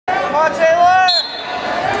Come on, Taylor!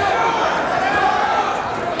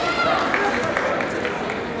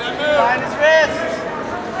 Find his wrist.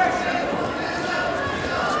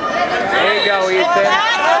 There you go, Ethan.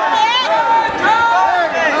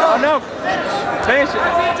 Oh no! Finish it.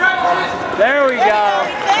 There we go.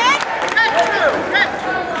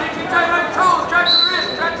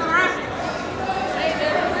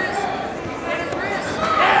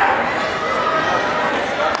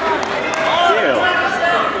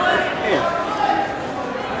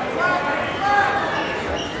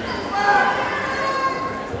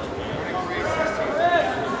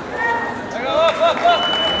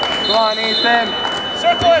 Come on, Ethan.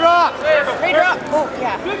 Circle it. Drop. Re-drop. Oh,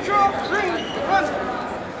 yeah. Big drop. Three. Run.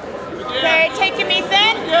 Okay, take him,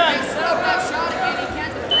 Ethan. Yeah. Set up that shot again. He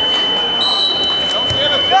can't defend it.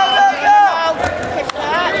 Go, go, go. Catch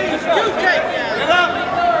that. Get up.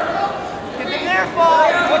 Get in there, fall.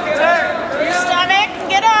 Look at there. Your stomach.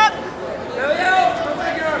 Get up.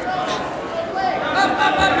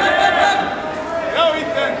 Go,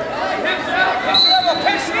 Ethan. Pitch your elbow.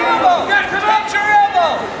 Pitch your elbow. Pitch your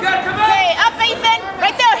elbow. Okay, up, Ethan.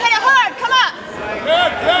 Right there. Hit it hard. Come up.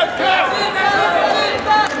 Good, good, good.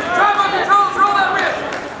 Drop on your toes. Roll that wrist.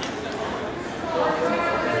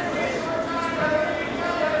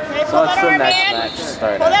 Okay, pull that arm in.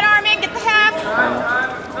 Pull that arm in. Get the half.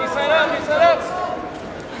 He set up. He set up.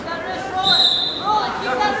 Keep that wrist rolling. Roll it.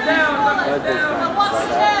 Keep that wrist rolling. Now watch the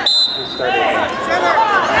chest.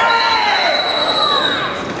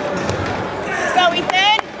 Let's go,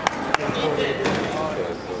 Ethan.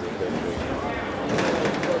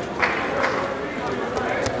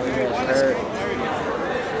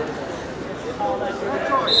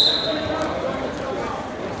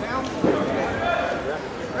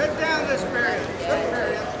 Right down this period.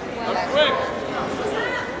 Quick.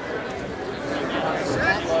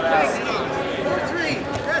 Set. 4-3.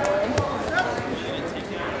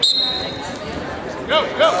 Go,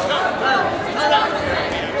 go, go.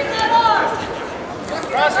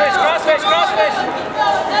 Crossface, crossface, crossface.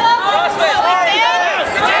 Crossface.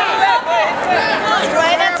 That's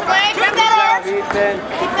way, that's way. Grab that arm. Ethan.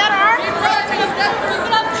 Keep that arm.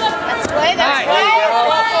 That's way, that's way.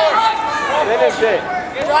 Finish it.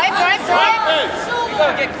 Drive, drive, drive.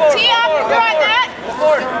 Get forward. Tee up and drive that. Go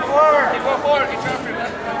forward. Go forward. Go forward. Get your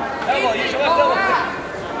elbow. Use your left elbow.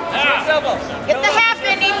 Left elbow. Get the half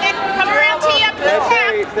in, Ethan. Come around, tee up, Right little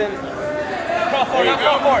there, half. Ethan. Crawl forward. Now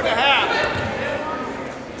crawl forward. The half.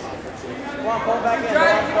 Come on, pull back in.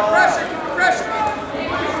 Pressure. Pressure.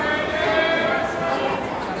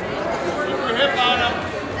 Keep your hip on him.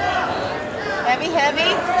 Heavy, heavy.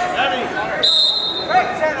 Heavy. Right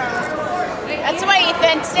center. That's the way,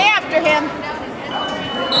 Ethan. Stay after him.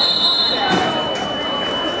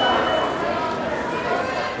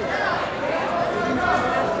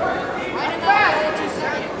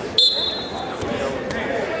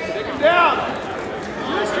 Take him down.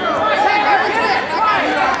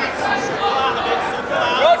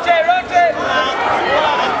 Rotate, rotate.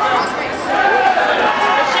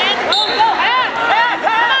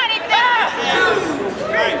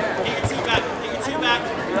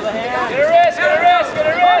 Get a wrist, get a wrist, get a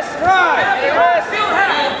wrist. Right. Get a wrist.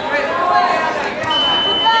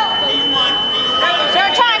 It's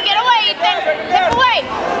your time. Get away, Ethan. Get away.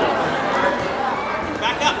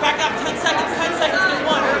 Back up, 10 seconds, get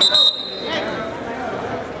one.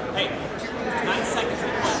 Hey, 9 seconds,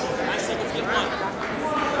 get one. 9 seconds, get one.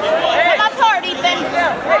 Come up hard, Ethan.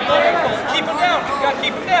 Keep him down. You gotta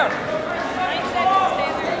keep him down.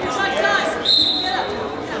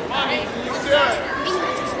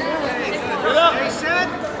 Get up.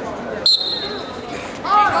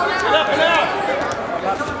 Get up and out.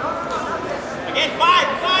 Again,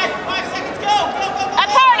 5 seconds, go. Up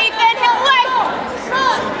hard, Ethan. Hit away.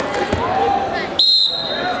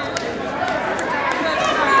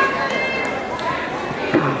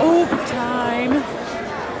 Overtime.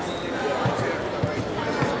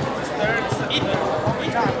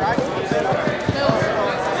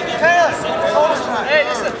 Hey,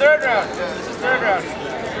 this is the third round. This is third round.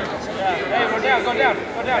 Yeah. Hey, go down, go down,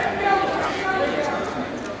 go down.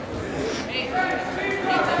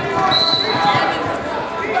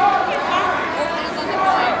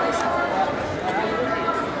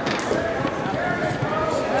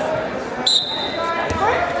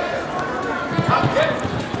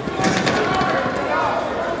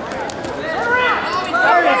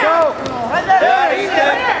 There you go. Yeah,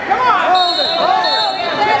 Ethan. Come on. Hold it. Hold it.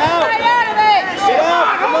 Get out. Get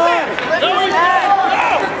out. Come on.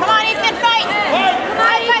 Come on, Ethan, fight.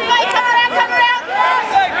 Fight. Come around, come around.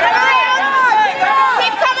 Come around.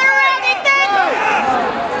 Keep coming around, Ethan.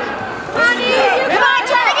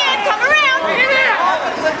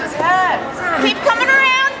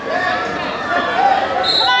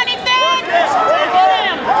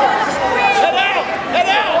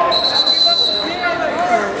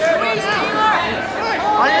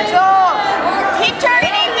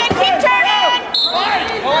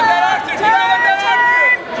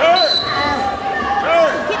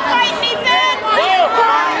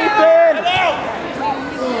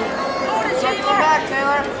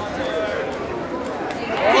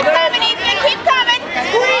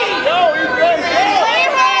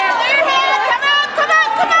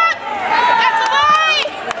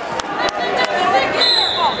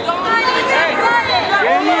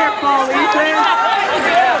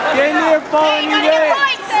 on, you win.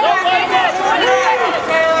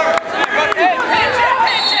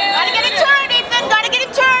 Gotta get it turned, Ethan. Gotta get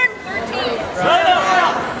it turned.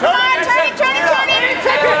 Come on, turn him, turn him, turn him.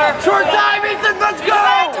 Short time, Ethan, let's go.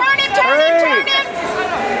 Turn him, turn him, turn him.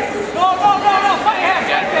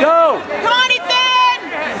 Go. Come on, Ethan.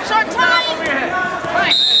 Short time.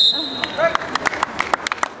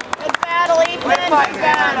 Good battle, Ethan. Good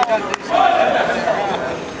battle.